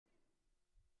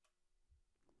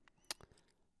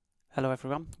Hello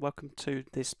everyone, welcome to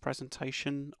this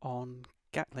presentation on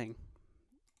Gatling,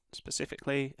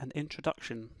 specifically an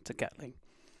introduction to Gatling.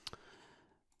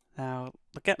 Now,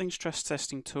 the Gatling Stress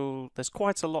Testing tool, there's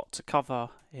quite a lot to cover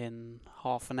in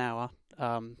half an hour,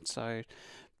 so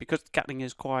because although Gatling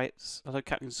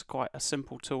is quite a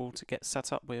simple tool to get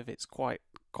set up with, it's quite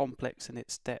complex in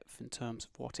its depth in terms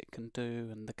of what it can do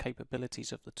and the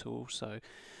capabilities of the tool, so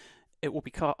it will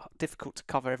be difficult to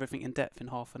cover everything in depth in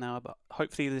half an hour, but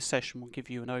hopefully this session will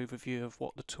give you an overview of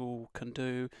what the tool can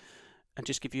do and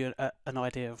just give you an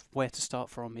idea of where to start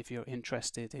from if you're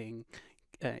interested in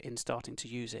starting to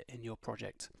use it in your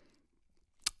project.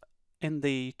 In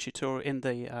the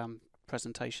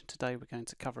presentation today, we're going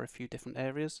to cover a few different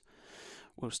areas.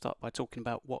 We'll start by talking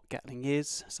about what Gatling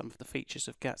is, some of the features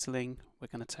of Gatling.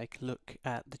 We're going to take a look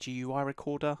at the GUI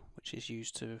recorder, which is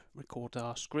used to record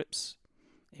our scripts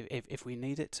if we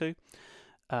need it to.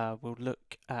 We'll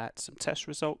look at some test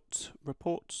result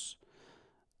reports,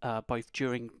 both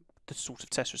during the sort of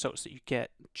test results that you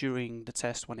get during the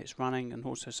test when it's running, and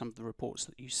also some of the reports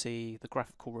that you see, the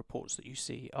graphical reports that you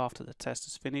see after the test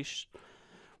is finished.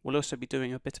 We'll also be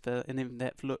doing a bit of an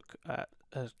in-depth look at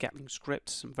Gatling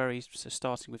scripts,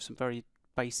 starting with some very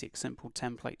basic, simple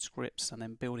template scripts and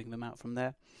then building them out from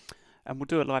there. And we'll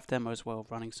do a live demo as well,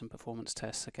 running some performance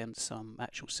tests against some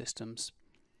actual systems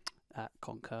at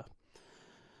Concur.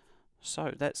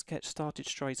 So let's get started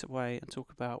straight away and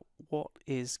talk about what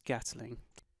is Gatling.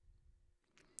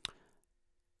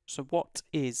 So what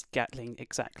is Gatling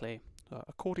exactly?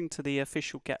 According to the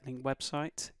official Gatling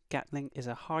website, Gatling is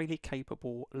a highly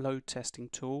capable load testing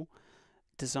tool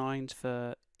designed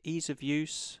for ease of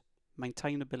use,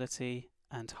 maintainability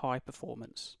and high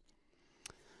performance.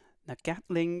 Now,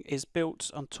 Gatling is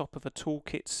built on top of a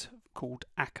toolkit called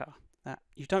ACCA.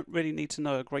 You don't really need to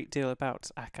know a great deal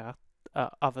about ACCA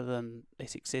other than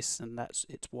it exists and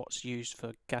it's what's used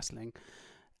for Gatling.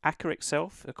 ACCA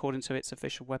itself, according to its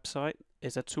official website,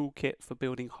 is a toolkit for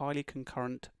building highly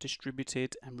concurrent,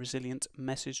 distributed and resilient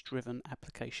message-driven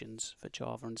applications for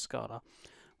Java and Scala,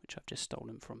 which I've just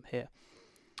stolen from here.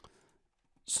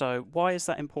 So why is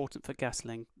that important for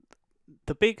Gatling?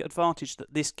 The big advantage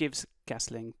that this gives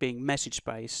Gatling, being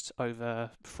message-based over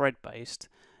thread-based,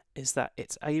 is that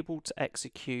it's able to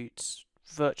execute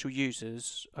virtual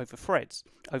users over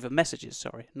messages,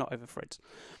 not over threads,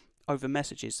 over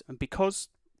messages. And because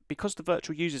the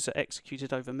virtual users are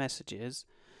executed over messages,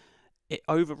 it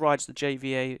overrides the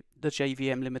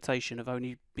JVM limitation of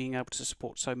only being able to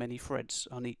support so many threads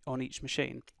on each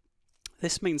machine.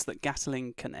 This means that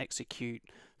Gatling can execute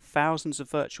thousands of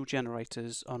virtual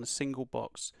generators on a single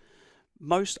box.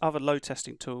 Most other load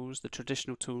testing tools, the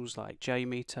traditional tools like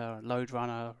JMeter and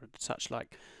LoadRunner and such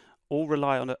like, all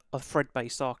rely on a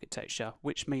thread-based architecture,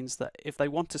 which means that if they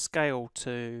want to scale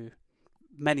to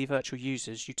many virtual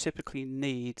users, you typically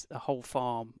need a whole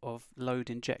farm of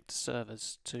load injector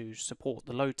servers to support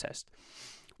the load test.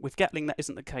 With Gatling, that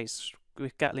isn't the case.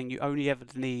 With Gatling, you only ever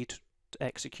need to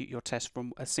execute your test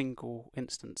from a single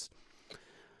instance.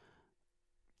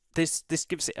 This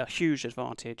gives it a huge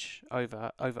advantage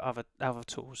over other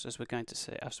tools, as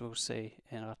we'll see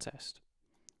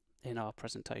in our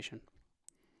presentation.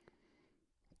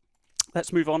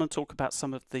 Let's move on and talk about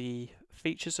some of the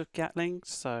features of Gatling.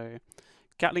 So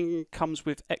Gatling comes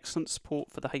with excellent support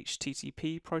for the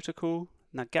HTTP protocol.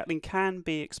 Now, Gatling can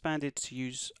be expanded to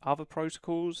use other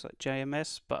protocols like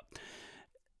JMS, but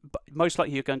most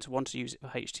likely you're going to want to use it for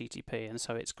HTTP, and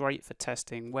so it's great for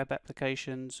testing web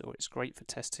applications, or it's great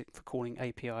for calling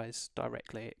APIs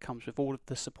directly. It comes with all of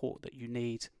the support that you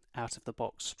need out of the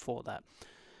box for that.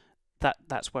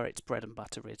 That's where its bread and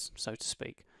butter is, so to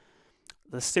speak.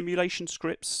 The simulation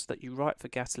scripts that you write for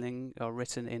Gatling are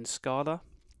written in Scala.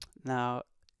 Now,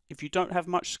 if you don't have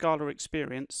much Scala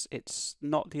experience, it's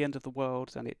not the end of the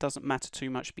world, and it doesn't matter too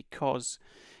much because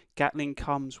Gatling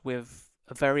comes with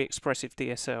a very expressive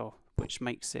DSL, which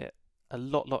makes it a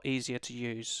lot easier to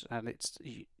use, and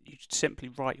you simply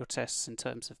write your tests in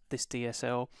terms of this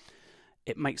DSL.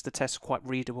 It makes the tests quite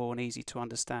readable and easy to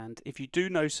understand. If you do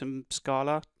know some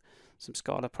Scala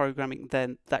programming,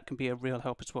 then that can be a real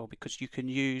help as well, because you can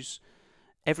use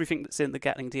everything that's in the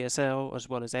Gatling DSL as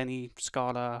well as any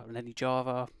Scala and any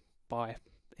Java by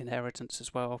inheritance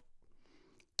as well.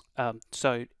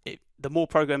 The more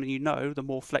programming you know, the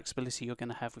more flexibility you're going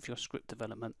to have with your script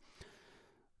development.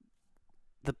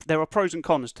 There are pros and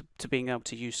cons to being able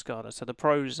to use Scala. So the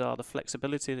pros are the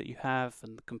flexibility that you have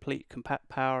and the complete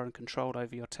power and control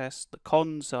over your tests. The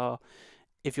cons are,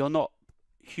 if you're not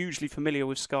hugely familiar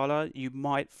with Scala, you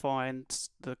might find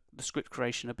the script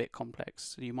creation a bit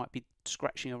complex. So you might be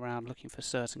scratching around looking for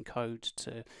certain code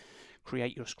to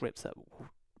create your scripts that will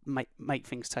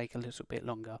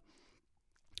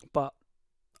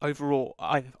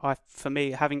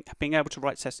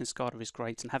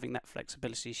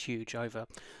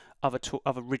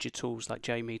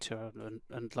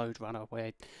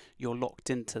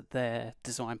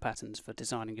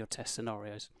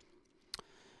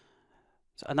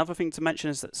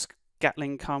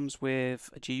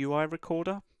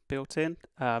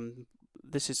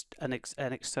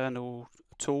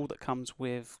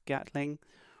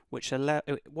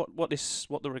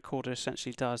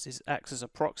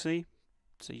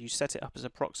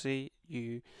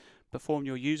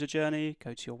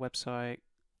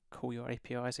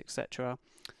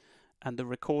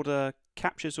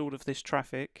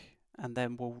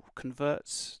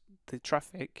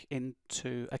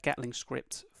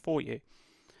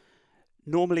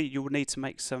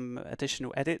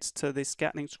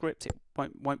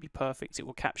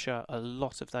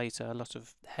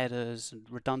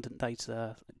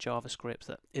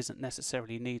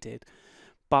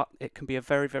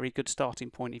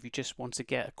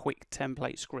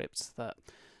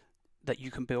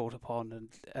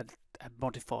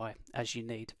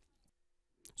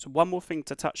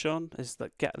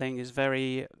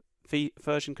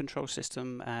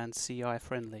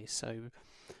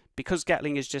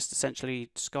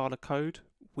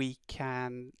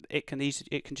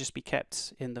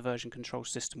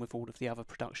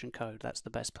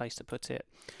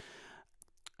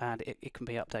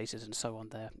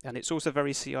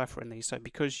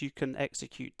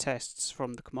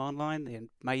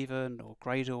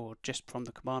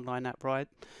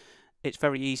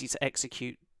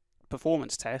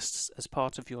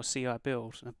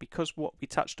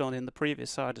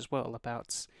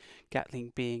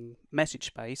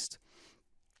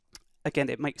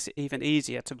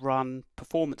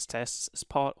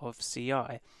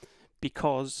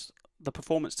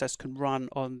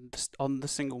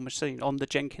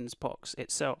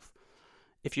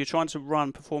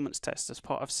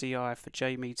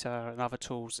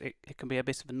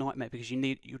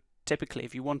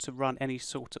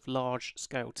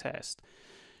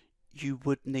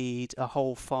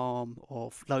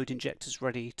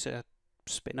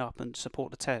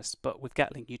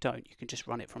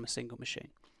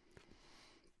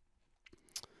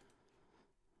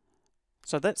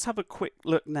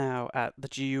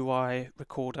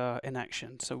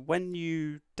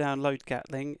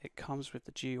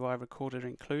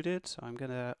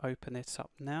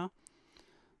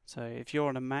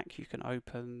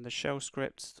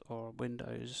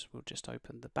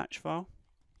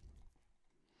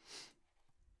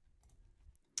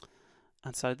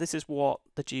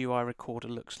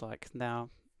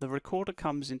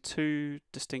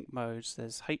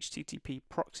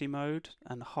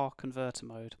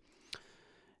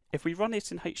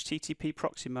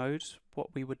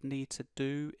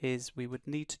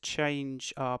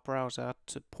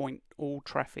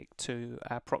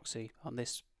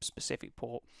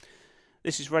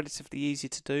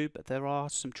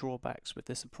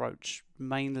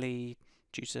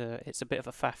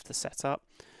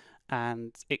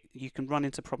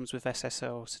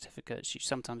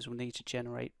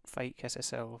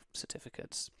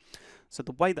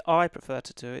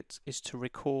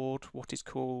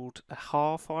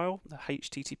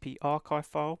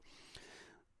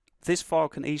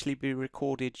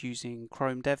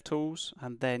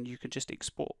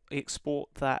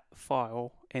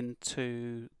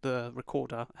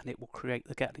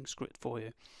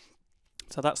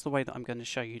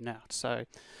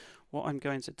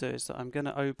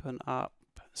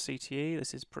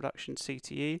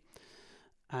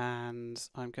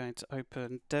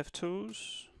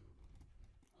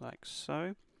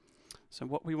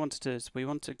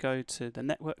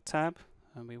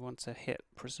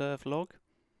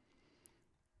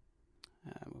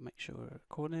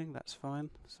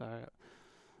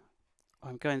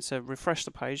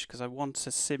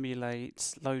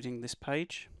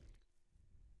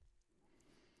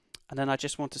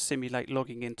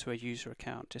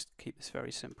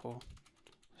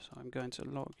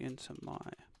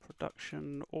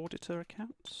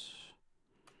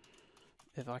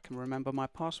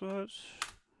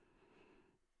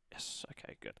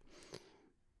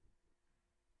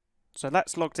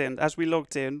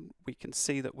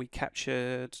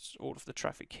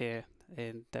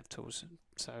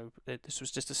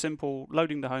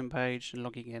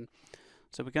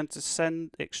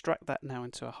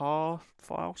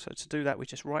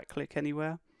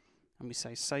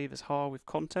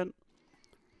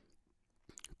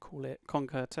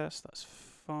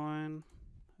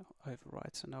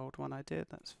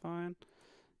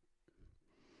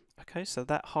Okay, so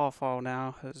that har file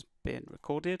now has been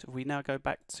recorded. We now go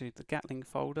back to the Gatling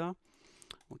folder.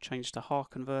 We'll change to har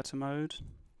converter mode.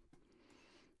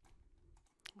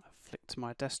 I'll flick to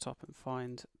my desktop and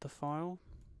find the file.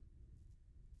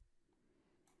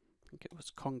 I think it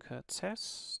was Concur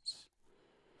test.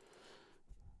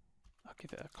 I'll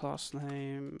give it a class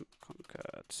name,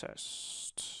 Concur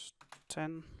test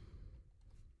 10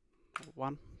 or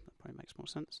 1. That probably makes more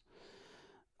sense.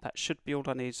 That should be all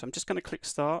I need. So I'm just going to click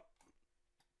start.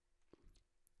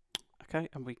 Okay,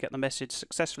 and we get the message,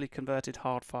 successfully converted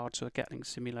hard file to a Gatling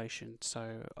simulation.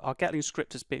 So our Gatling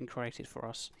script has been created for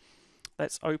us.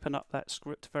 Let's open up that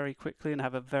script very quickly and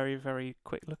have a very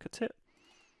quick look at it.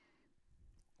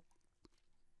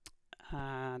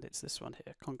 And it's this one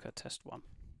here, Concur test 1.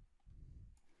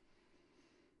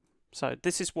 So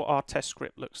this is what our test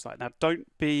script looks like. Now don't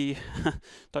be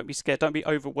don't be scared, don't be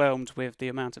overwhelmed with the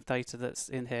amount of data that's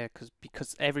in here,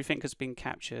 because everything has been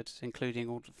captured, including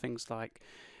all the things like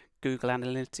Google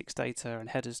Analytics data and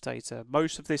headers data.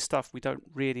 Most of this stuff we don't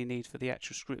really need for the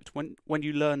actual script. When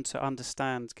you learn to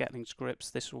understand Gatling scripts,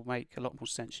 this will make a lot more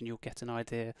sense and you'll get an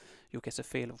idea, you'll get a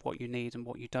feel of what you need and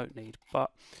what you don't need. But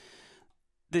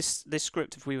this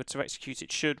script, if we were to execute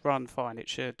it, should run fine. It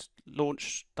should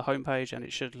launch the home page and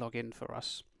it should log in for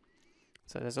us.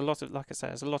 So there's a lot of, like I say,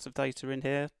 there's a lot of data in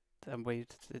here, and we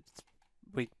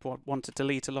want to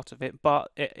delete a lot of it,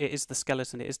 but it is the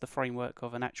skeleton, it is the framework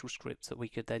of an actual script that we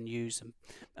could then use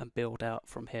and build out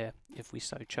from here if we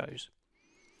so chose.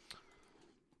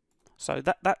 So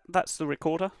that's the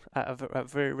recorder at a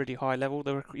very really high level.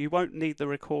 You won't need the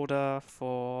recorder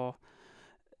for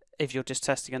if you're just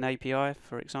testing an API,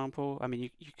 for example. I mean,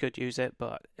 you could use it,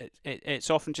 but it's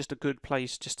often just a good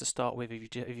place just to start with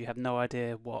if you have no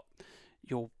idea what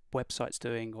your website's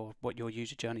doing or what your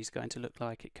user journey is going to look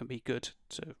like. It can be good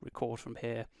to record from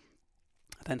here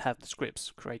and then have the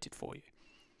scripts created for you.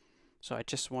 So I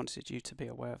just wanted you to be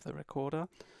aware of the recorder.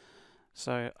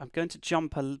 So I'm going to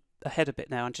jump ahead a bit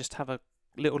now and just have a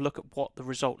little look at what the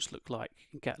results look like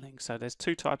in Gatling. So there's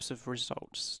two types of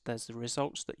results. There's the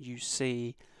results that you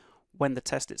see when the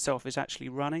test itself is actually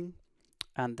running,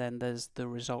 and then there's the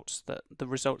results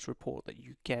report that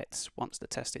you get once the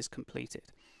test is completed.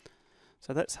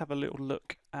 So let's have a little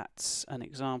look at an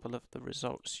example of the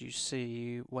results you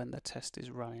see when the test is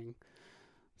running.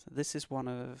 So this is one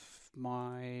of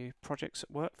my projects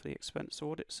at work for the expense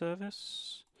audit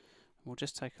service. We'll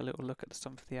just take a little look at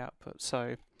some of the output.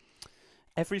 So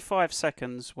every 5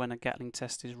 seconds when a Gatling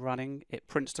test is running, it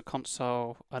prints to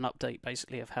console an update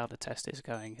basically of how the test is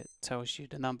going. It tells you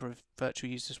the number of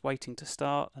virtual users waiting to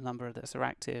start, the number that are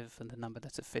active, and the number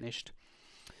that are finished.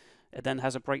 It then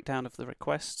has a breakdown of the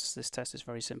requests. This test is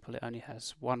very simple, it only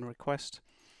has one request.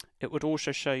 It would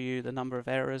also show you the number of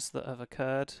errors that have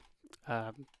occurred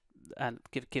and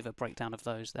give a breakdown of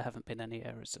those. There haven't been any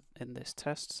errors in this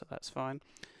test, so that's fine.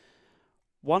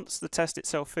 Once the test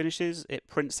itself finishes, it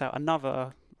prints out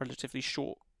another relatively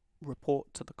short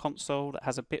report to the console that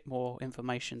has a bit more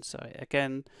information. So it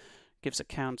again gives a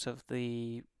count of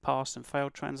the passed and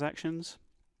failed transactions,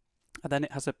 and then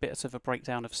it has a bit of a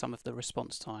breakdown of some of the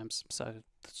response times. So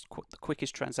the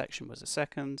quickest transaction was a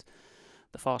second,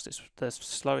 the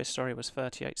slowest was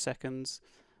 38 seconds,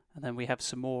 and then we have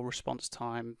some more response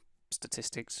time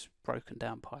statistics broken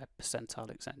down by percentile,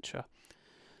 etc.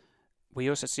 We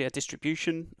also see a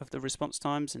distribution of the response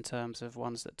times in terms of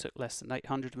ones that took less than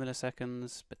 800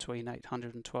 milliseconds, between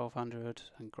 800 and 1200,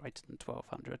 and greater than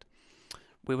 1200.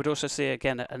 We would also see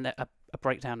again a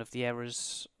breakdown of the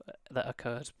errors that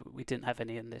occurred, but we didn't have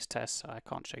any in this test, so I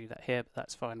can't show you that here, but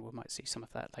that's fine. We might see some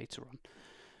of that later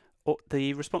on.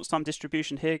 The response time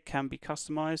distribution here can be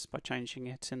customized by changing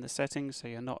it in the settings, so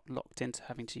you're not locked into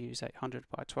having to use 800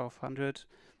 by 1200.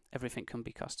 Everything can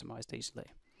be customized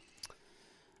easily.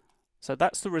 So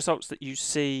that's the results that you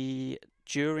see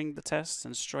during the test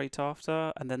and straight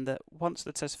after, and then once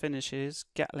the test finishes,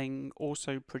 Gatling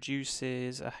also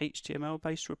produces a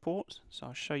HTML-based report. So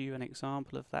I'll show you an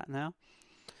example of that now.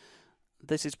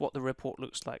 This is what the report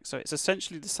looks like. So it's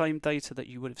essentially the same data that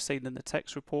you would have seen in the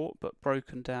text report, but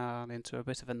broken down into a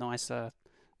bit of a nicer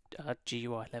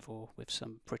GUI level with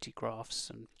some pretty graphs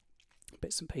and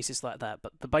bits and pieces like that.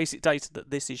 But the basic data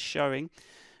that this is showing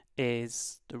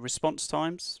is the response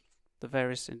times, the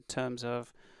various in terms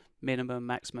of minimum,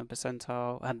 maximum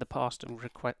percentile, and the passed and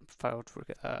failed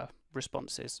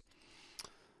responses.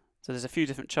 So there's a few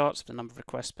different charts for the number of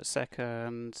requests per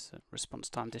second, response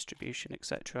time distribution,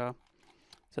 etc.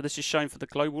 So this is shown for the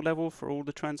global level for all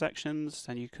the transactions,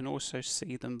 and you can also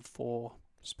see them for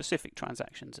specific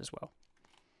transactions as well.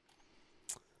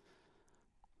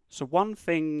 So one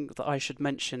thing that I should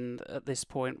mention at this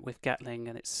point with Gatling,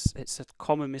 and it's a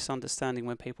common misunderstanding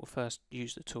when people first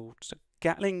use the tool. So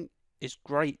Gatling is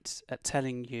great at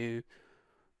telling you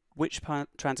which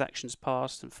transactions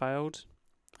passed and failed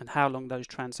and how long those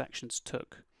transactions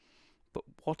took. But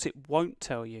what it won't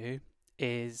tell you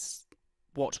is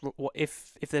what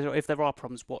if there are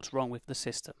problems, what's wrong with the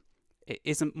system. It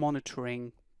isn't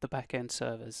monitoring the back-end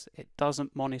servers. It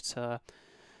doesn't monitor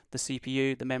the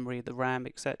CPU, the memory, the RAM,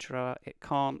 etc. It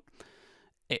can't.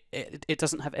 It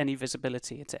doesn't have any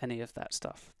visibility into any of that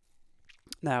stuff.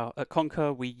 Now at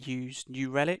Concur we use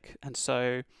New Relic, and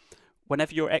so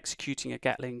whenever you're executing a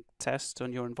Gatling test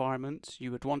on your environment, you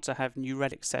would want to have New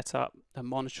Relic set up and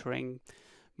monitoring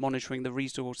the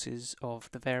resources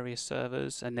of the various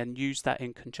servers, and then use that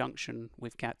in conjunction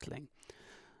with Gatling.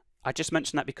 I just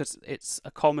mentioned that because it's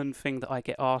a common thing that I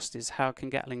get asked is how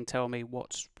can Gatling tell me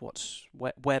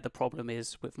where the problem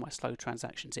is with my slow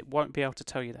transactions? It won't be able to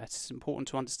tell you that. It's important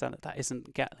to understand that that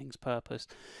isn't Gatling's purpose.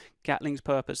 Gatling's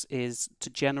purpose is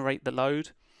to generate the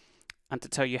load and to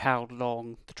tell you how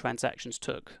long the transactions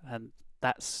took, and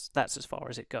that's as far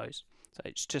as it goes. So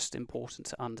it's just important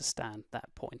to understand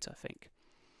that point, I think.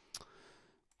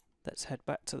 Let's head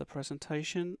back to the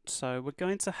presentation. So we're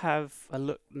going to have a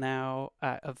look now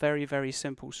at a very, very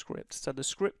simple script. So the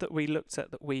script that we looked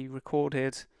at, that we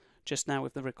recorded just now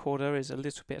with the recorder, is a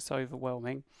little bit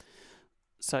overwhelming.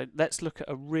 So let's look at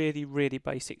a really, really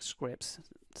basic script.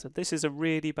 So this is a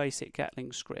really basic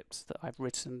Gatling script that I've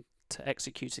written to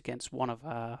execute against one of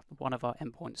our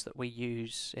endpoints that we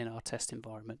use in our test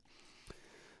environment.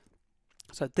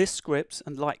 So this script,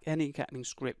 and like any Gatling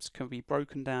script, can be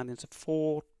broken down into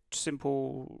 4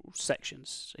 simple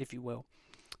sections, if you will.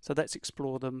 So let's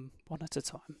explore them one at a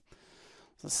time.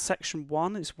 So section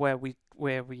 1 is where we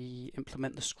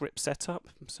implement the script setup.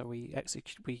 So we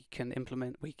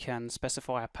can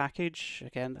specify a package.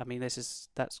 Again, I mean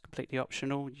that's completely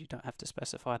optional. You don't have to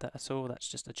specify that at all. That's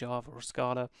just a Java or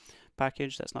Scala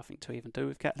package. That's nothing to even do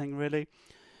with Gatling really.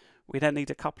 We then need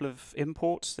a couple of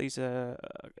imports. These are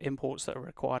imports that are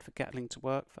required for Gatling to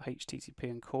work for HTTP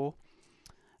and core.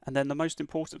 And then the most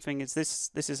important thing is this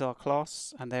is our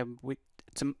class, and then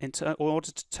in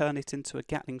order to turn it into a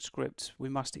Gatling script, we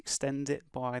must extend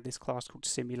it by this class called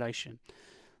simulation.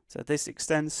 So this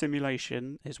extend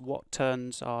simulation is what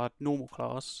turns our normal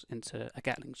class into a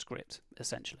Gatling script,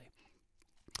 essentially.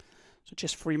 So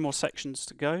just 3 more sections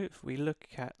to go. If we look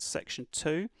at section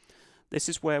 2, this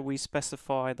is where we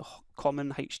specify the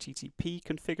common HTTP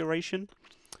configuration.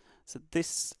 So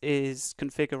this is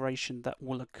configuration that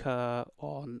will occur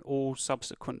on all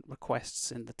subsequent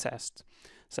requests in the test.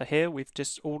 So here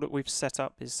all that we've set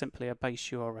up is simply a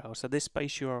base URL. So this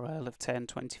base URL of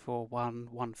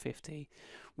 10.24.1.150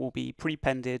 will be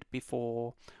prepended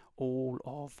before all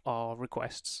of our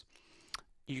requests.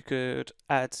 You could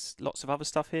add lots of other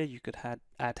stuff here. You could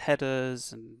add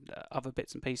headers and other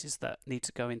bits and pieces that need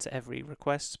to go into every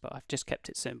request, but I've just kept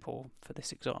it simple for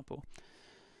this example.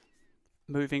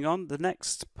 Moving on, the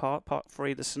next part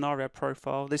 3, the scenario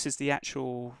profile. This is the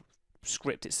actual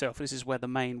script itself. This is where the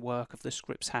main work of the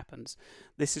scripts happens.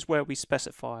 This is where we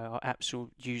specify our actual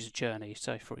user journey.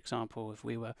 So for example, if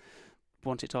we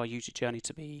wanted our user journey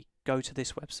to be go to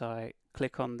this website,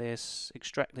 click on this,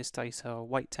 extract this data,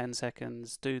 wait 10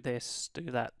 seconds, do this,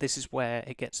 do that. This is where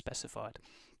it gets specified.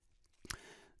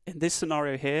 In this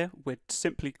scenario here, we're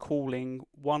simply calling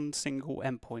one single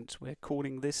endpoint. We're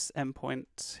calling this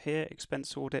endpoint here,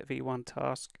 expense audit v1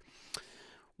 task.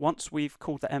 Once we've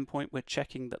called the endpoint, we're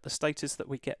checking that the status that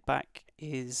we get back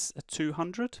is a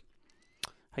 200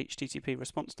 HTTP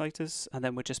response status, and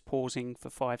then we're just pausing for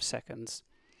 5 seconds.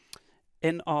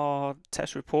 In our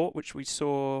test report, which we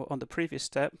saw on the previous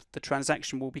step, the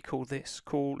transaction will be called this,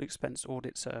 call expense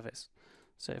audit service.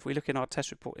 So if we look in our test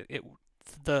report,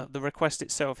 the request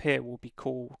itself here will be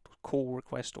called call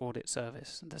request audit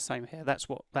service, and the same here. That's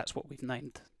what we've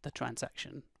named the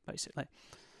transaction basically.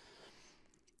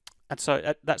 And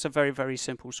so that's a very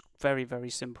simple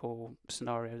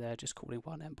scenario there, just calling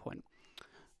one endpoint.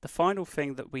 The final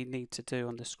thing that we need to do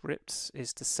on the scripts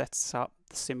is to set up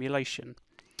the simulation.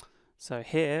 So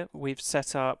here we've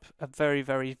set up a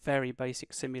very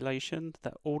basic simulation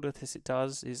that all of this it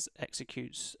does is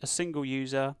executes a single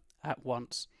user at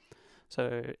once.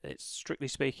 So it's strictly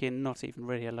speaking not even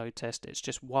really a load test, it's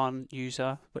just one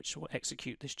user which will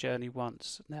execute this journey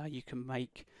once. Now you can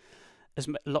make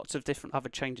lots of different other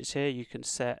changes here. You can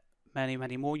set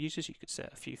many more users, you could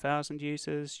set a few thousand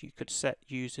users, you could set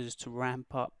users to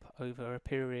ramp up over a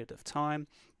period of time.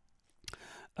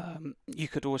 You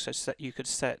could also set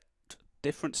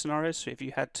different scenarios. So if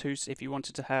you had if you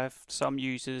wanted to have some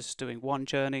users doing one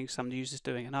journey, some users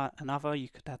doing another, you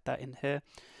could add that in here.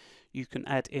 You can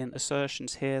add in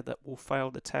assertions here that will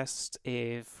fail the test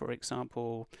if, for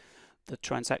example, the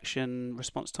transaction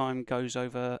response time goes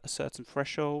over a certain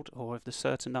threshold, or if the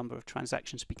certain number of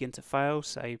transactions begin to fail.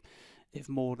 Say if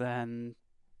more than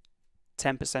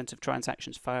 10% of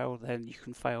transactions fail, then you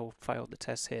can fail the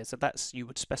test here. So you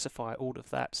would specify all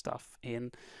of that stuff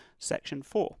in section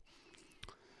 4.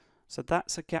 So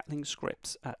that's a Gatling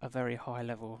script at a very high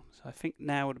level. So I think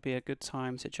now would be a good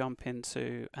time to jump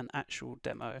into an actual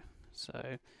demo.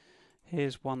 So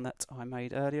here's one that I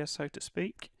made earlier, so to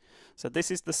speak. So this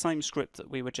is the same script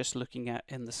that we were just looking at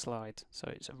in the slide.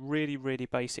 So it's a really, really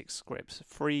basic script.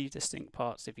 3 distinct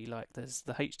parts, if you like. There's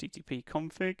the HTTP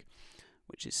config,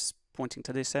 which is pointing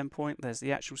to this endpoint. There's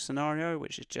the actual scenario,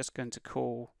 which is just going to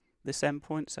call this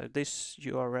endpoint. So this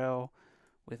URL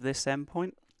with this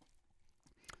endpoint.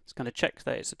 It's going to check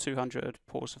that it's a 200,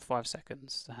 pause for 5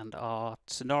 seconds. And our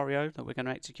scenario that we're going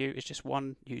to execute is just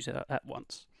one user at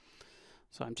once.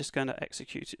 So I'm just going to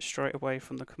execute it straight away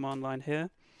from the command line here.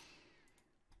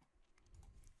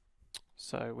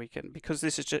 So we can, because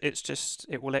this is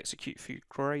it will execute through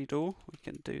Gradle. We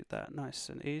can do that nice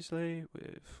and easily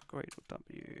with Gradle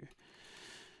W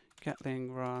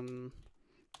Gatling run,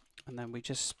 and then we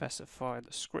just specify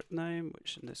the script name,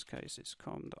 which in this case is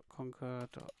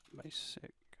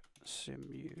com.concur.basic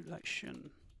simulation,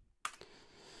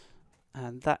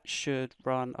 and that should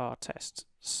run our test.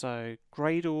 So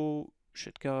Gradle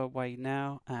should go away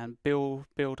now and build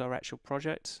our actual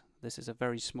project. This is a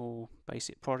very small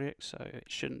basic project, so it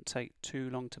shouldn't take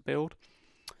too long to build.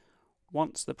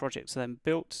 Once the project's then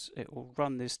built, it will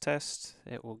run this test.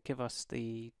 It will give us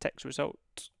the text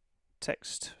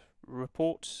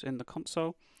report in the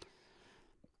console,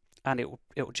 and it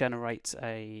will generate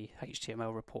a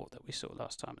HTML report that we saw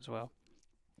last time as well.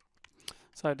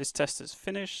 So this test is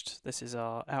finished. This is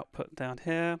our output down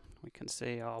here. We can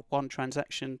see our one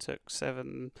transaction took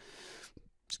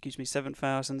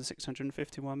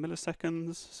 7,651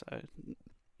 milliseconds. So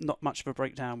not much of a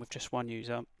breakdown with just one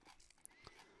user.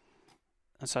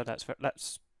 And so that's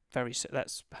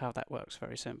how that works.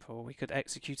 Very simple. We could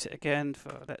execute it again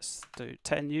for, let's do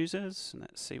 10 users, and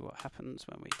let's see what happens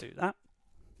when we do that.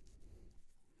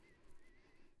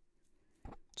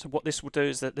 So what this will do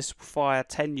is that this will fire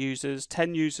 10 users.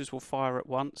 10 users will fire at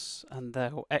once, and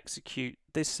they'll execute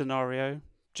this scenario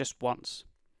just once.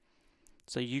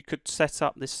 So you could set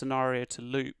up this scenario to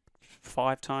loop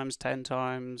 5 times, 10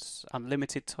 times,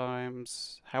 unlimited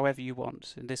times, however you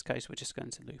want. In this case, we're just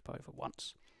going to loop over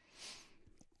once.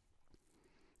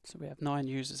 So we have 9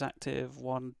 users active,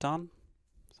 1 done.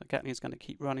 So Gatling is going to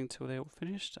keep running till they're all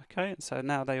finished. Okay, and so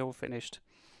now they all finished.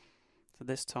 So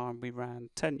this time we ran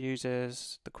 10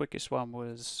 users. The quickest one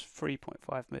was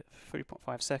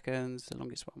 3.5 seconds. The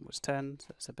longest one was 10. So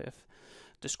there's a bit of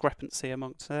discrepancy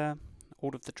amongst there.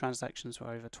 All of the transactions were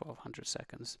over 1200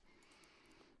 seconds.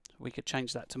 We could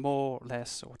change that to more or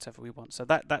less or whatever we want. So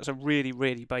that's a really,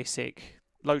 really basic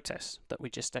load test that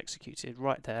we just executed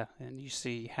right there, and you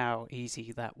see how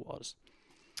easy that was.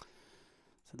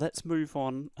 So let's move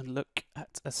on and look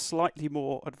at a slightly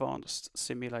more advanced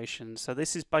simulation. So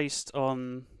this is based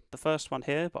on the first one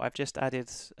here, but I've just added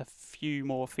a few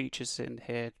more features in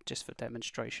here just for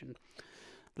demonstration.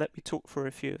 Let me talk through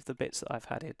a few of the bits that I've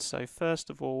added. So first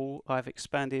of all, I've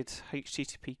expanded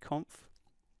HTTP conf.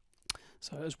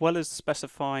 So as well as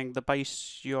specifying the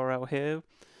base URL here,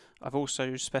 I've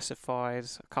also specified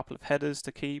a couple of headers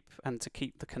to keep and to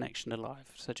keep the connection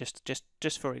alive. So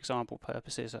just for example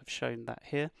purposes, I've shown that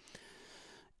here.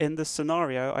 In the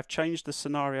scenario, I've changed the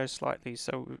scenario slightly.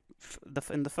 So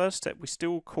in the first step, we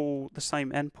still call the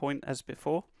same endpoint as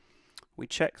before. We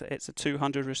check that it's a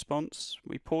 200 response.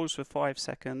 We pause for 5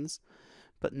 seconds,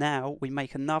 but now we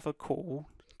make another call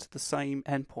to the same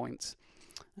endpoint.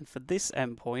 And for this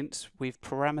endpoint, we've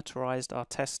parameterized our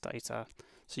test data.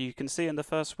 So you can see in the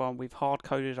first one, we've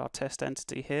hard-coded our test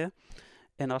entity here.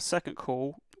 In our second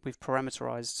call, we've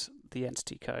parameterized the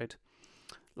entity code.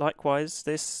 Likewise,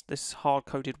 this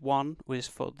hard-coded one was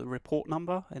for the report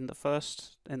number in the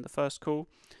first call.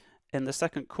 In the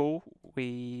second call,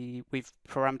 we've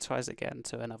parameterized again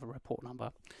to another report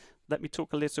number. Let me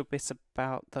talk a little bit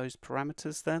about those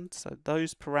parameters then. So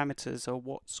those parameters are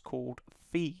what's called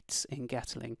feeds in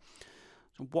Gatling.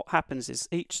 So what happens is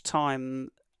each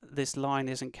time this line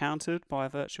is encountered by a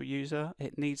virtual user,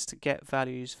 it needs to get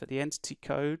values for the entity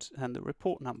code and the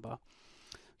report number.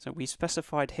 So we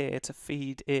specified here to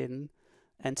feed in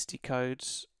entity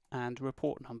codes and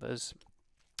report numbers.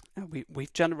 And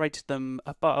we've generated them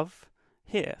above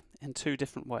here in 2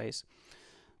 different ways.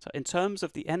 So in terms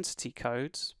of the entity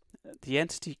codes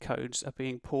are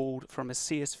being pulled from a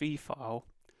CSV file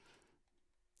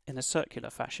in a circular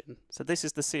fashion. So this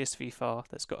is the CSV file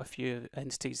that's got a few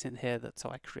entities in here that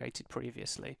I created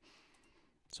previously.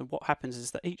 So what happens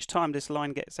is that each time this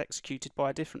line gets executed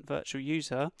by a different virtual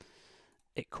user,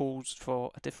 it calls for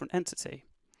a different entity.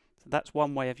 So that's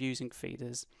one way of using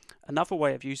feeders. Another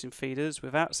way of using feeders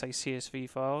without, say, CSV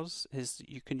files is that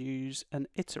you can use an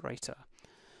iterator.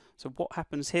 So what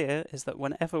happens here is that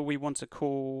whenever we want to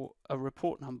call a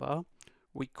report number,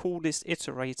 we call this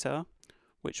iterator,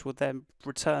 which will then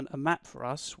return a map for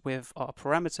us with our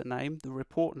parameter name, the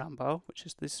report number, which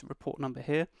is this report number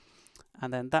here,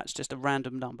 and then that's just a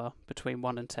random number between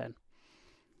 1 and 10.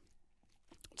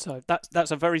 So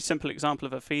that's a very simple example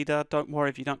of a feeder. Don't worry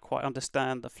if you don't quite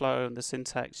understand the flow and the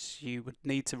syntax. You would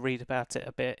need to read about it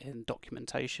a bit in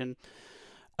documentation,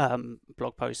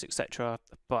 blog posts, etc.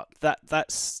 But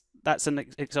that's an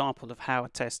example of how a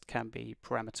test can be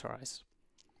parameterized.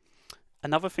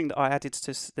 Another thing that I added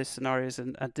to this scenario is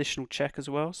an additional check as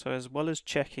well. So as well as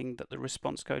checking that the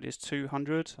response code is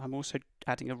 200, I'm also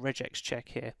adding a regex check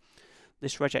here.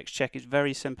 This regex check is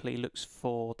very simply looks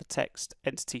for the text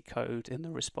entity code in the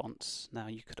response. Now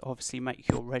you could obviously make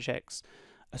your regex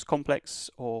as complex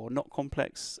or not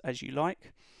complex as you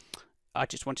like. I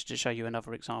just wanted to show you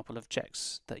another example of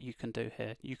checks that you can do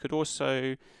here. You could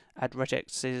also add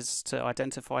regexes to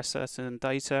identify certain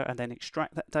data and then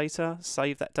extract that data,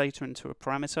 save that data into a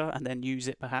parameter, and then use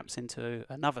it perhaps into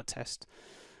another test.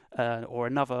 Or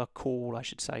another call, I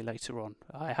should say, later on.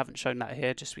 I haven't shown that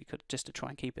here just to try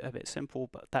and keep it a bit simple,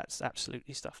 but that's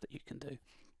absolutely stuff that you can do.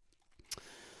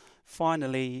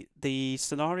 Finally, the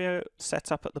scenario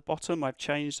setup at the bottom I've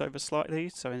changed over slightly.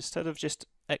 So instead of just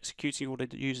executing all the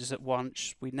users at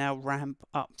once, we now ramp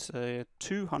up to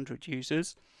 200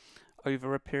 users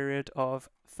over a period of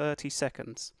 30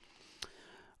 seconds.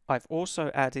 I've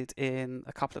also added in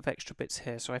a couple of extra bits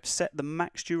here. So I've set the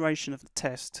max duration of the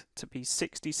test to be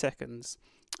 60 seconds.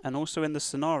 And also in the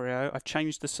scenario, I've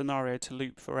changed the scenario to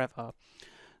loop forever.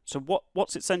 So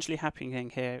what's essentially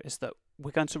happening here is that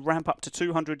we're going to ramp up to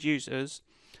 200 users,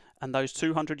 and those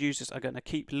 200 users are going to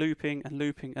keep looping and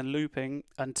looping and looping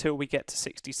until we get to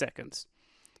 60 seconds.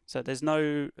 So there's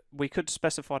no, we could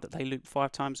specify that they loop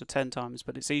 5 times or 10 times,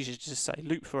 but it's easier to just say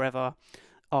loop forever.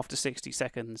 After 60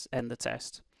 seconds, end the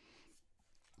test.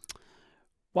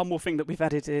 One more thing that we've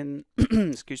added in,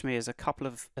 excuse me, is a couple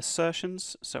of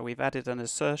assertions. So we've added an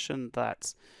assertion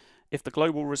that if the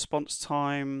global response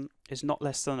time is not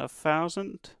less than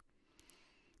 1,000,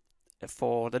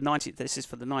 this is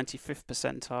for the 95th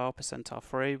percentile, percentile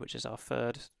 3, which is our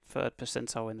third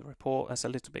percentile in the report. That's a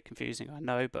little bit confusing, I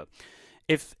know, but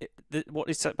what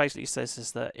it basically says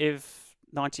is that if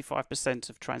 95%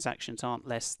 of transactions aren't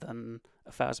less than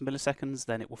 1,000 milliseconds,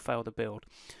 then it will fail the build.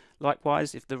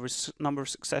 Likewise, if the number of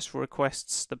successful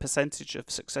requests, the percentage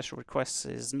of successful requests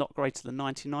is not greater than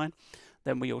 99,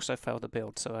 then we also fail the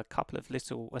build. So a couple of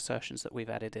little assertions that we've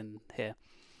added in here.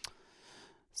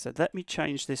 So let me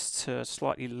change this to a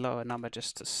slightly lower number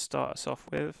just to start us off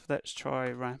with. Let's try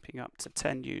ramping up to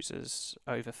 10 users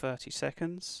over 30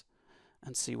 seconds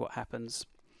and see what happens.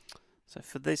 So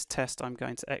for this test, I'm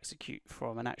going to execute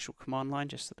from an actual command line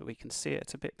just so that we can see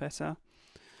it a bit better.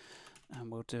 And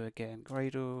we'll do again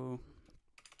Gradle.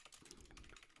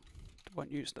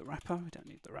 Won't use the wrapper, we don't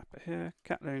need the wrapper here.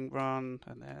 Gatling run,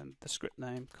 and then the script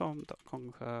name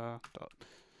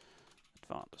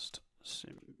com.concur.advanced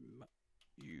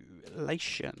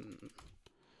simulation.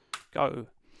 Go.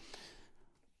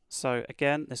 So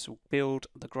again, this will build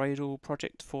the Gradle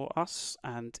project for us,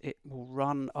 and it will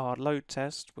run our load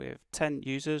test with 10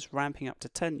 users, ramping up to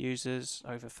 10 users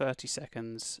over 30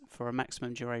 seconds for a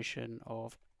maximum duration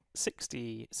of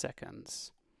 60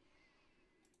 seconds.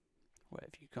 Where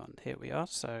have you gone? Here we are.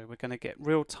 So we're going to get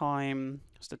real-time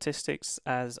statistics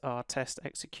as our test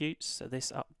executes. So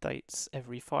this updates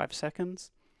every 5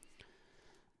 seconds.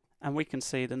 And we can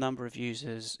see the number of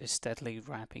users is steadily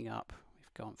ramping up.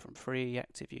 We've gone from 3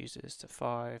 active users to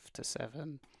 5 to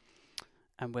 7.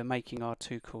 And we're making our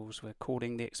 2 calls. We're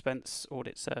calling the expense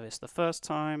audit service the first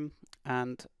time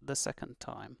and the second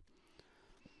time.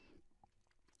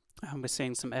 And we're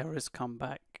seeing some errors come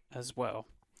back as well.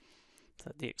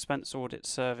 So the expense audit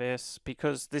service,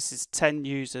 because this is 10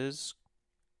 users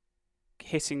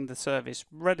hitting the service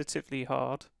relatively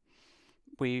hard,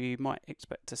 we might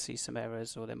expect to see some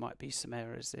errors, or there might be some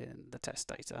errors in the test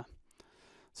data.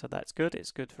 So that's good.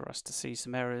 It's good for us to see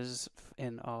some errors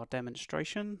in our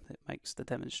demonstration. It makes the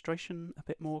demonstration a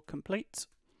bit more complete.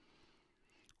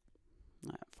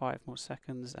 5 more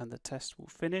seconds and the test will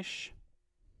finish.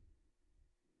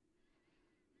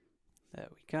 There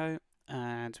we go.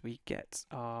 And we get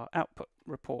our output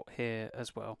report here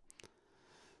as well.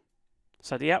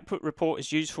 So the output report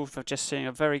is useful for just seeing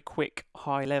a very quick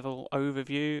high-level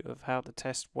overview of how the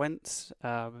test went.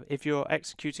 If you're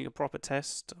executing a proper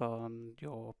test on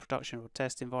your production or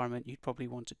test environment, you'd probably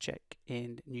want to check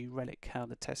in New Relic how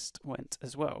the test went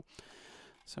as well.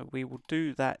 So we will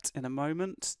do that in a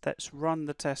moment. Let's run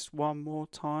the test one more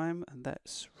time, and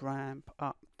let's ramp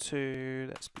up to,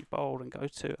 let's be bold and go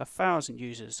to 1,000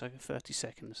 users over 30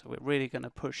 seconds. So we're really going to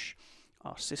push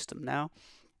our system now.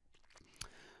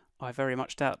 I very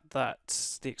much doubt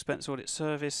that the expense audit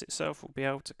service itself will be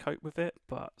able to cope with it,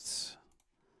 but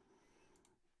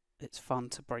it's fun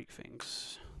to break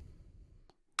things.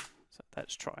 So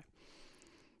let's try.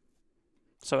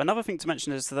 So another thing to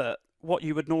mention is that what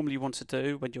you would normally want to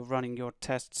do when you're running your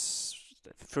tests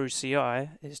through CI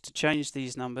is to change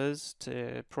these numbers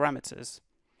to parameters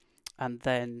and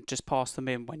then just pass them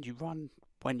in when you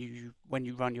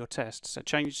run your test. So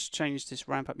change this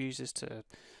ramp up users to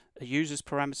a user's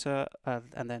parameter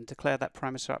and then declare that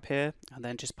parameter up here, and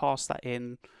then just pass that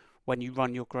in when you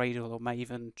run your Gradle or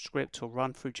Maven script or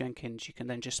run through Jenkins. You can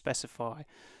then just specify,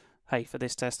 hey, for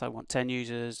this test I want 10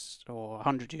 users or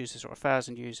 100 users or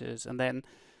 1,000 users. And then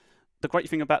the great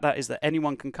thing about that is that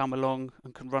anyone can come along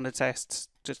and can run a test.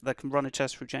 They can run a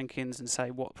test through Jenkins and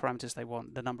say what parameters they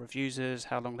want, the number of users,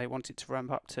 how long they want it to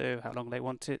ramp up to, how long they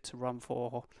want it to run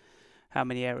for, how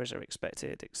many errors are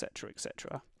expected, etc.,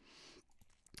 etc.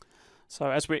 So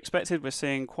as we expected, we're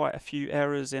seeing quite a few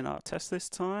errors in our test this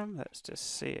time. Let's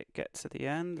just see it get to the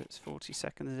end. It's 40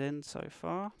 seconds in so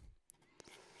far.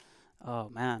 Oh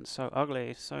man, so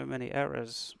ugly, so many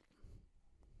errors.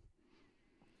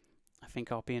 I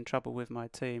think I'll be in trouble with my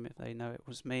team if they know it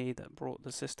was me that brought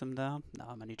the system down. No,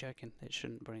 I'm only joking. It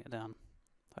shouldn't bring it down,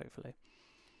 hopefully.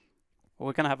 Well,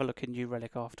 we're going to have a look in New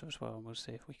Relic after as well, and we'll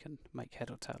see if we can make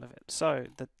head or tail of it. So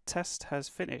the test has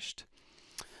finished.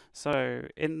 So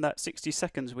in that 60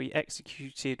 seconds, we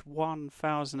executed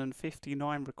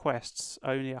 1,059 requests.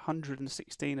 Only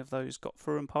 116 of those got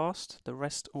through and passed. The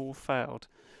rest all failed.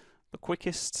 The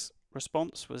quickest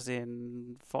response was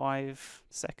in 5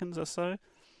 seconds or so.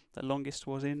 The longest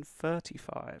was in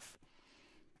 35.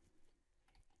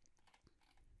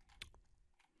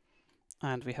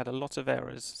 And we had a lot of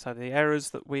errors. So the errors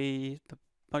that the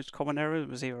most common error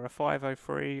was either a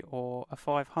 503 or a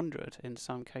 500 in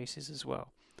some cases as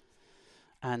well.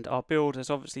 And our build has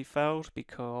obviously failed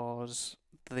because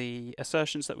the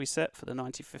assertions that we set for the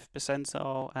 95th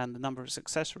percentile and the number of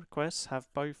success requests have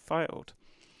both failed.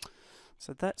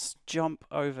 So let's jump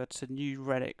over to New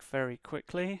Relic very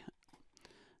quickly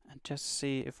and just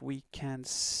see if we can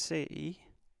see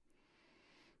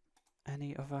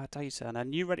any of our data. Now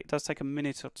New Relic does take a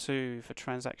minute or two for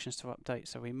transactions to update,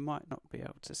 so we might not be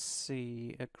able to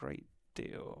see a great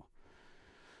deal.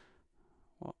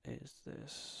 What is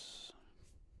this?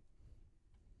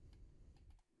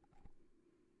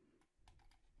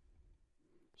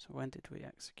 So when did we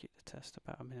execute the test?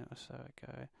 About a minute or so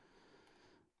ago.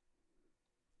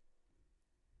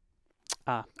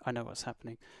 I know what's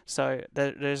happening. So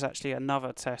there's actually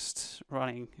another test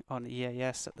running on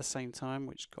EAS at the same time,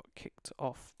 which got kicked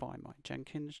off by my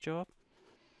Jenkins job.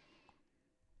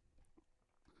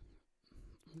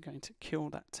 I'm going to kill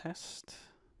that test.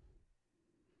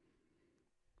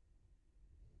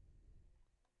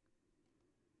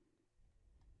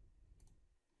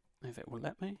 If it will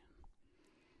let me.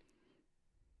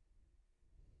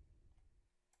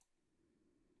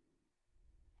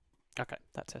 Okay,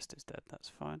 that test is dead, that's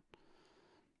fine.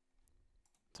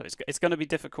 So it's going to be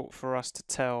difficult for us to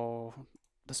tell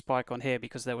the spike on here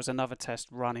because there was another test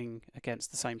running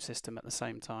against the same system at the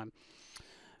same time.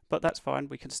 But that's fine,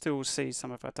 we can still see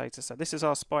some of our data. So this is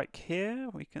our spike here.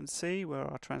 We can see where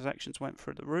our transactions went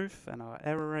through the roof and our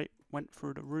error rate went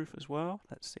through the roof as well.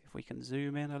 Let's see if we can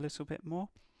zoom in a little bit more.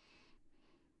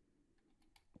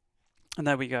 And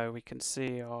there we go, we can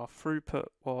see our throughput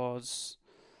was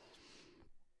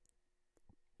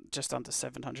just under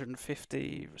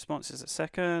 750 responses a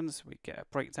second. We get a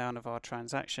breakdown of our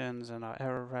transactions and our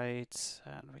error rates,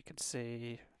 and we can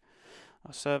see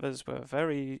our servers were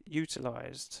very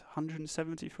utilized,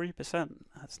 173%.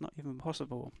 That's not even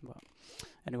possible. But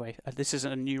anyway, this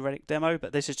isn't a New Relic demo,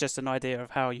 but this is just an idea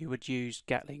of how you would use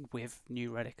Gatling with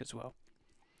New Relic as well.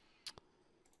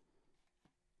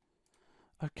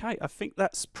 Okay, I think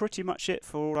that's pretty much it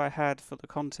for all I had for the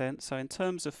content. So in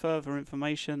terms of further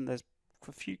information, there's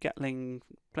a few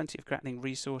plenty of Gatling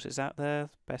resources out there.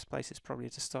 Best place is probably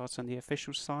to start on the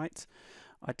official site.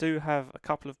 I do have a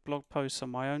couple of blog posts on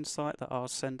my own site that I'll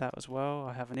send out as well.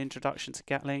 I have an introduction to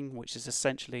Gatling, which is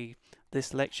essentially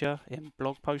this lecture in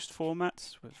blog post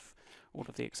format with all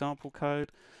of the example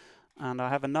code. And I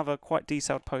have another quite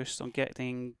detailed post on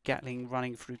getting Gatling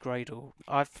running through Gradle.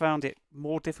 I've found it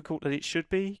more difficult than it should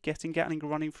be getting Gatling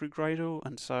running through Gradle,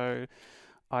 and so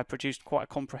I produced quite a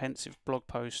comprehensive blog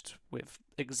post with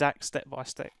exact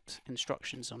step-by-step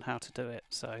instructions on how to do it.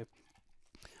 So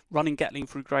running Gatling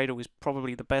through Gradle is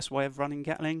probably the best way of running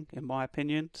Gatling, in my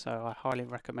opinion, so I highly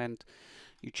recommend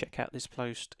you check out this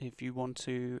post if you want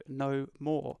to know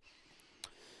more.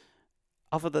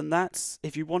 Other than that,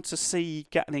 if you want to see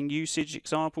Gatling usage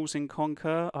examples in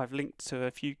Concur, I've linked to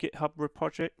a few GitHub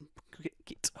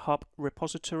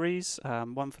repositories,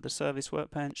 one for the service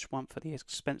workbench, one for the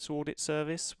expense audit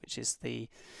service, which is the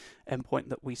endpoint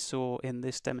that we saw in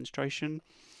this demonstration,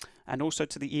 and also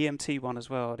to the EMT one as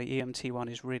well. The EMT one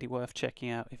is really worth checking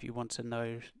out if you want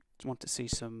to see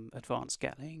some advanced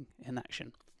Gatling in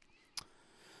action.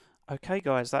 Okay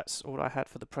guys, that's all I had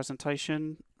for the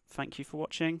presentation. Thank you for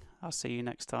watching. I'll see you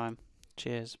next time.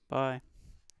 Cheers. Bye.